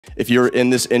If you're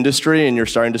in this industry and you're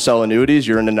starting to sell annuities,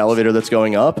 you're in an elevator that's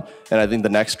going up. And I think the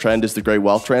next trend is the great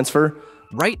wealth transfer.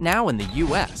 Right now in the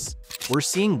US, we're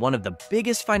seeing one of the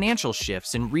biggest financial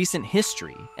shifts in recent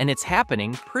history, and it's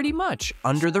happening pretty much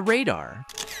under the radar.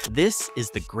 This is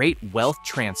the Great Wealth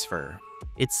Transfer.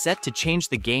 It's set to change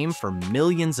the game for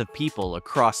millions of people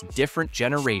across different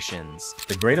generations.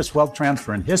 The greatest wealth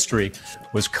transfer in history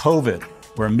was COVID,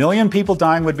 where 1 million people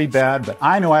dying would be bad, but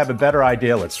I know I have a better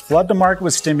idea. Let's flood the market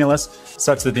with stimulus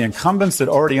such that the incumbents that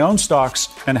already own stocks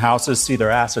and houses see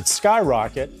their assets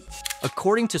skyrocket.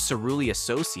 According to Cerulli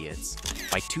Associates,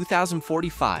 by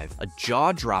 2045, a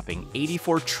jaw-dropping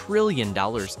 $84 trillion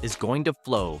is going to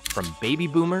flow from baby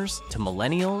boomers to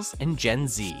millennials and Gen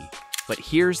Z. But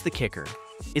here's the kicker.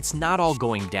 It's not all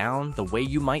going down the way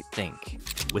you might think.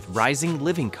 With rising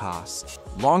living costs,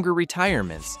 longer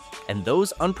retirements, and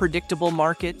those unpredictable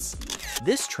markets,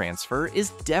 this transfer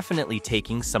is definitely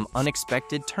taking some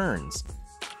unexpected turns.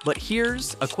 But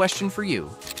here's a question for you.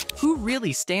 Who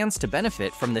really stands to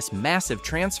benefit from this massive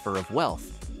transfer of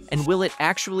wealth? And will it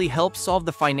actually help solve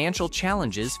the financial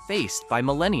challenges faced by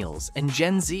millennials and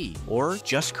Gen Z, or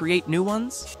just create new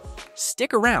ones?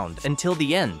 Stick around until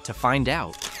the end to find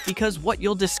out, because what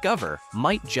you'll discover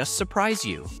might just surprise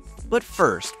you. But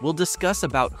first, we'll discuss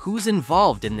about who's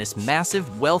involved in this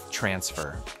massive wealth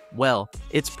transfer. Well,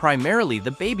 it's primarily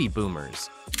the baby boomers,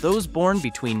 those born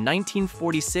between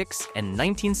 1946 and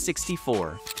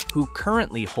 1964, who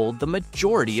currently hold the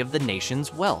majority of the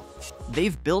nation's wealth.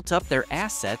 They've built up their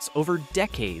assets over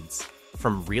decades,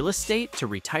 from real estate to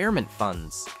retirement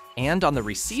funds. And on the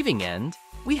receiving end,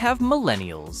 we have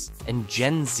millennials and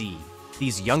Gen Z.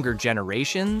 These younger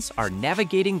generations are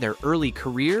navigating their early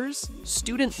careers,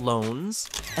 student loans,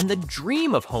 and the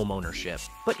dream of homeownership.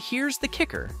 But here's the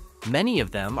kicker. Many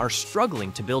of them are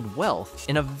struggling to build wealth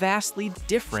in a vastly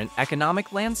different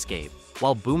economic landscape.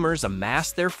 While boomers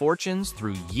amass their fortunes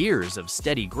through years of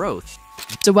steady growth.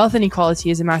 So wealth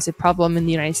inequality is a massive problem in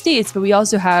the United States, but we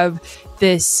also have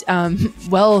this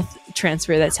wealth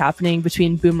transfer that's happening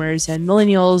between boomers and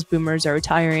millennials. Boomers are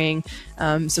retiring.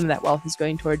 Some of that wealth is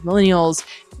going toward millennials.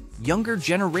 Younger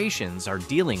generations are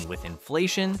dealing with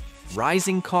inflation,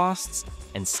 rising costs,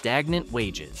 and stagnant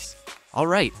wages. All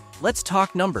right, let's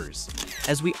talk numbers.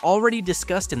 As we already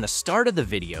discussed in the start of the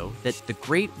video, that the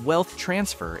Great Wealth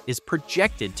Transfer is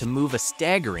projected to move a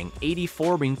staggering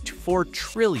 $84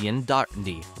 trillion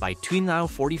by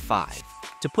 2045.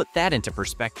 To put that into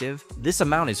perspective, this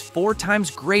amount is 4 times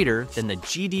greater than the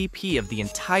GDP of the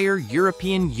entire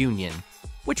European Union,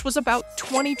 which was about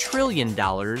 $20 trillion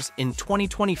in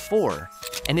 2024,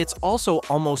 and it's also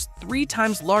almost 3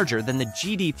 times larger than the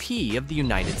GDP of the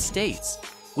United States,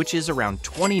 which is around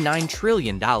 $29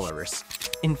 trillion.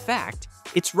 In fact,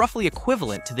 it's roughly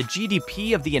equivalent to the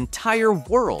GDP of the entire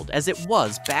world as it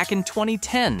was back in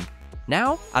 2010.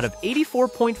 Now, out of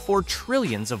 84.4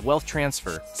 trillions of wealth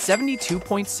transfer,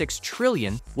 72.6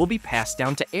 trillion will be passed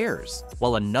down to heirs,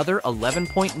 while another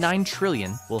 11.9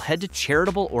 trillion will head to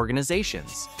charitable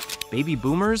organizations. Baby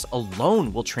boomers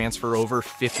alone will transfer over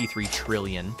 53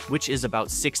 trillion, which is about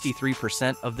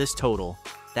 63% of this total.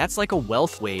 That's like a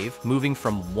wealth wave moving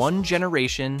from one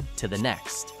generation to the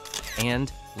next.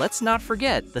 And let's not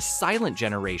forget the silent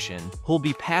generation, who'll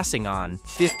be passing on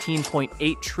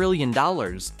 $15.8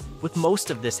 trillion, with most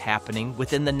of this happening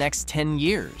within the next 10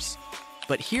 years.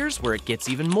 But here's where it gets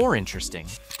even more interesting.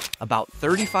 About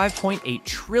 $35.8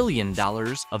 trillion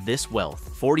of this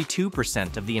wealth,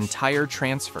 42% of the entire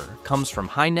transfer, comes from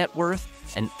high net worth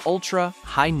and ultra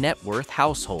high net worth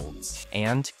households.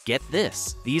 And get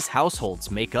this, these households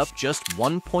make up just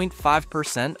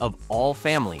 1.5% of all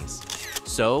families.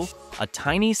 So, a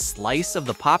tiny slice of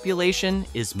the population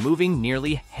is moving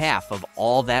nearly half of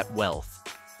all that wealth.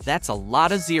 That's a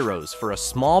lot of zeros for a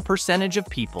small percentage of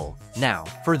people. Now,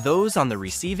 for those on the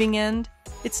receiving end,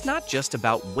 it's not just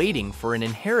about waiting for an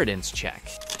inheritance check.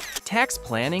 Tax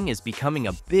planning is becoming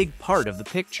a big part of the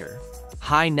picture.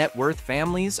 High net worth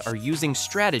families are using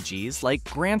strategies like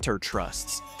grantor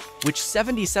trusts, which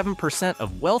 77%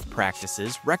 of wealth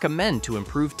practices recommend to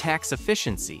improve tax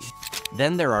efficiency.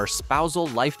 Then there are spousal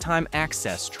lifetime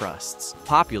access trusts,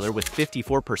 popular with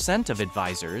 54% of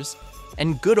advisors,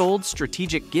 and good old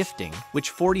strategic gifting,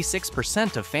 which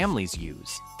 46% of families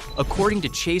use. According to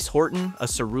Chase Horton, a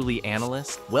Cerulli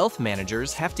analyst, wealth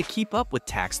managers have to keep up with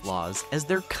tax laws as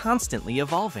they're constantly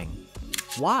evolving.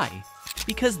 Why?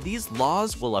 Because these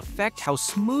laws will affect how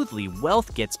smoothly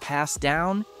wealth gets passed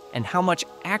down and how much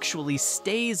actually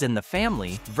stays in the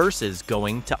family versus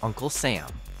going to Uncle Sam.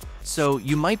 So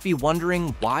you might be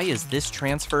wondering, why is this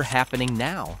transfer happening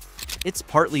now? It's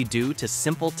partly due to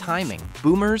simple timing.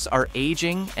 Boomers are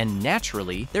aging, and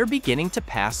naturally, they're beginning to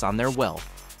pass on their wealth.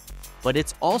 But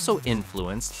it's also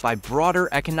influenced by broader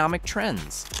economic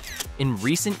trends. In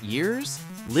recent years,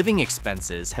 living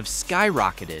expenses have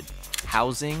skyrocketed.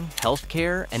 Housing,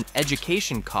 healthcare, and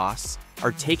education costs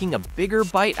are taking a bigger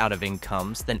bite out of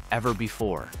incomes than ever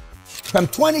before. From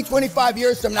 20, 25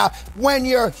 years from now, when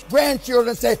your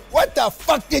grandchildren say, "What the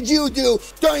fuck did you do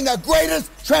during the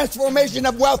greatest transformation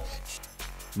of wealth?"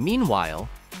 Meanwhile,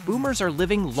 boomers are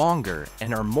living longer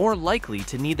and are more likely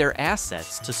to need their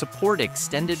assets to support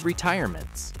extended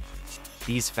retirements.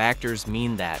 These factors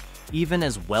mean that, even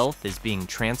as wealth is being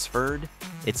transferred,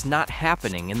 it's not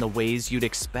happening in the ways you'd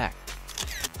expect.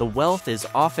 The wealth is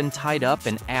often tied up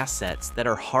in assets that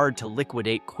are hard to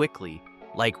liquidate quickly,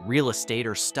 like real estate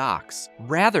or stocks,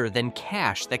 rather than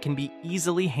cash that can be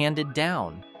easily handed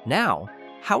down. Now,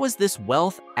 how is this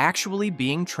wealth actually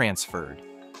being transferred?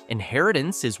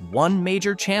 Inheritance is one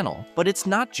major channel, but it's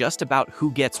not just about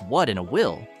who gets what in a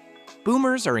will.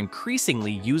 Boomers are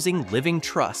increasingly using living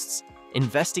trusts,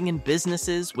 investing in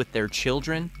businesses with their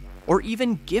children, or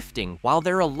even gifting while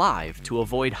they're alive to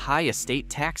avoid high estate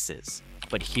taxes.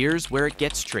 But here's where it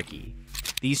gets tricky.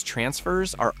 These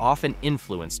transfers are often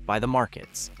influenced by the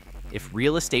markets. If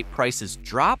real estate prices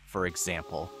drop, for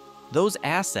example, those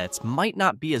assets might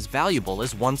not be as valuable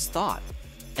as once thought.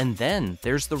 And then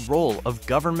there's the role of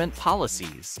government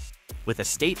policies. With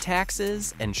estate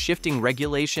taxes and shifting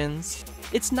regulations,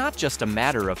 it's not just a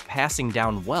matter of passing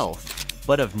down wealth,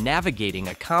 but of navigating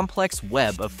a complex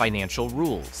web of financial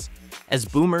rules. As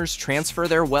boomers transfer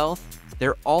their wealth,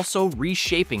 they're also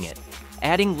reshaping it,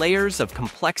 adding layers of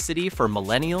complexity for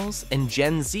millennials and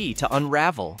Gen Z to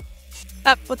unravel.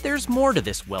 But there's more to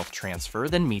this wealth transfer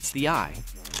than meets the eye.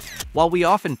 While we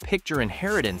often picture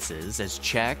inheritances as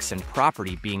checks and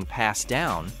property being passed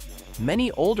down,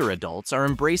 many older adults are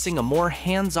embracing a more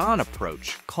hands-on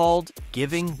approach called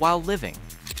giving while living.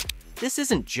 This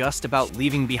isn't just about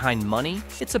leaving behind money,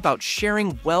 it's about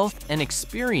sharing wealth and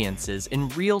experiences in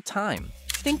real time.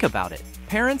 Think about it.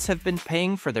 Parents have been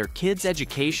paying for their kids'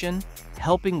 education,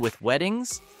 helping with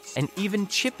weddings, and even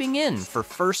chipping in for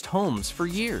first homes for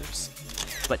years.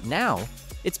 But now,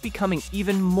 it's becoming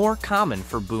even more common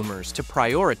for boomers to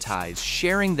prioritize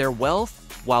sharing their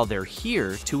wealth while they're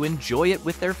here to enjoy it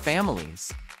with their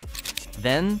families.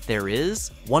 Then there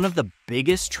is one of the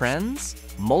biggest trends,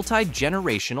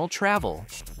 multi-generational travel.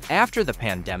 After the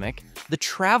pandemic, the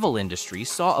travel industry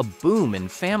saw a boom in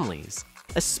families,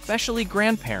 especially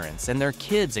grandparents and their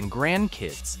kids and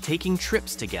grandkids taking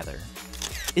trips together.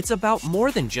 It's about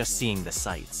more than just seeing the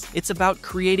sights. It's about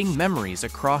creating memories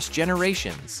across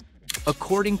generations.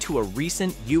 According to a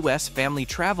recent U.S. Family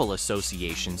Travel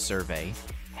Association survey,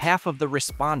 half of the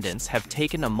respondents have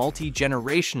taken a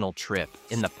multi-generational trip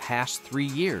in the past 3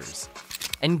 years.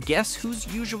 And guess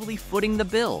who's usually footing the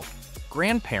bill?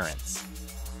 Grandparents.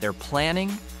 They're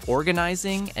planning,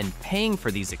 organizing, and paying for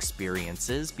these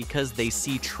experiences because they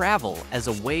see travel as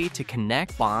a way to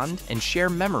connect, bond, and share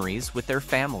memories with their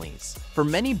families. For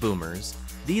many boomers,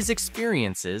 these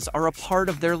experiences are a part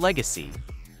of their legacy.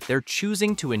 They're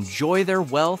choosing to enjoy their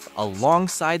wealth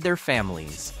alongside their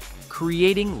families,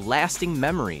 creating lasting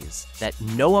memories that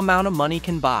no amount of money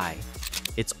can buy.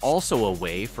 It's also a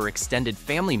way for extended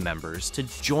family members to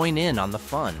join in on the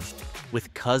fun,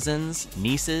 with cousins,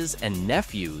 nieces, and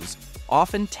nephews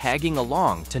often tagging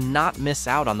along to not miss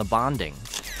out on the bonding.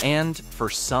 And for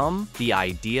some, the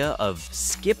idea of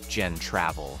skip-gen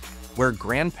travel, where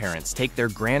grandparents take their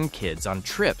grandkids on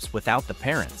trips without the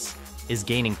parents, is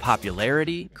gaining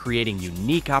popularity, creating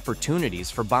unique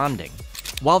opportunities for bonding.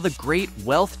 While the great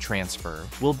wealth transfer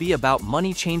will be about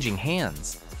money changing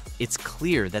hands, it's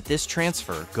clear that this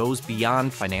transfer goes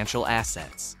beyond financial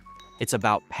assets. It's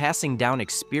about passing down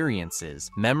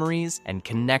experiences, memories, and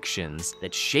connections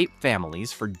that shape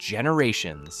families for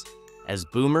generations. As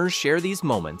boomers share these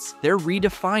moments, they're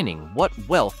redefining what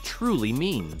wealth truly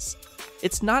means.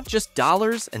 It's not just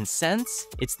dollars and cents,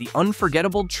 it's the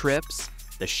unforgettable trips,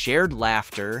 the shared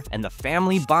laughter, and the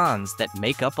family bonds that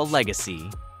make up a legacy.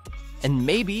 And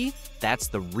maybe that's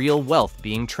the real wealth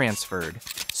being transferred.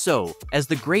 So, as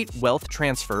the great wealth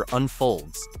transfer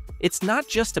unfolds, it's not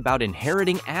just about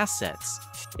inheriting assets.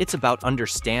 It's about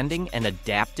understanding and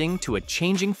adapting to a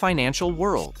changing financial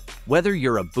world. Whether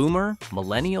you're a boomer,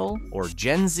 millennial, or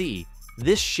Gen Z,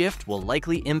 this shift will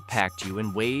likely impact you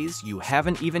in ways you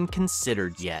haven't even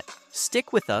considered yet.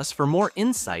 Stick with us for more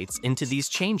insights into these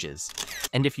changes.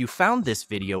 And if you found this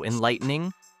video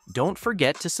enlightening, don't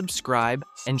forget to subscribe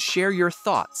and share your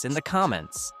thoughts in the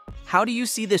comments. How do you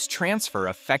see this transfer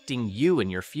affecting you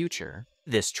in your future?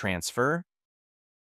 This transfer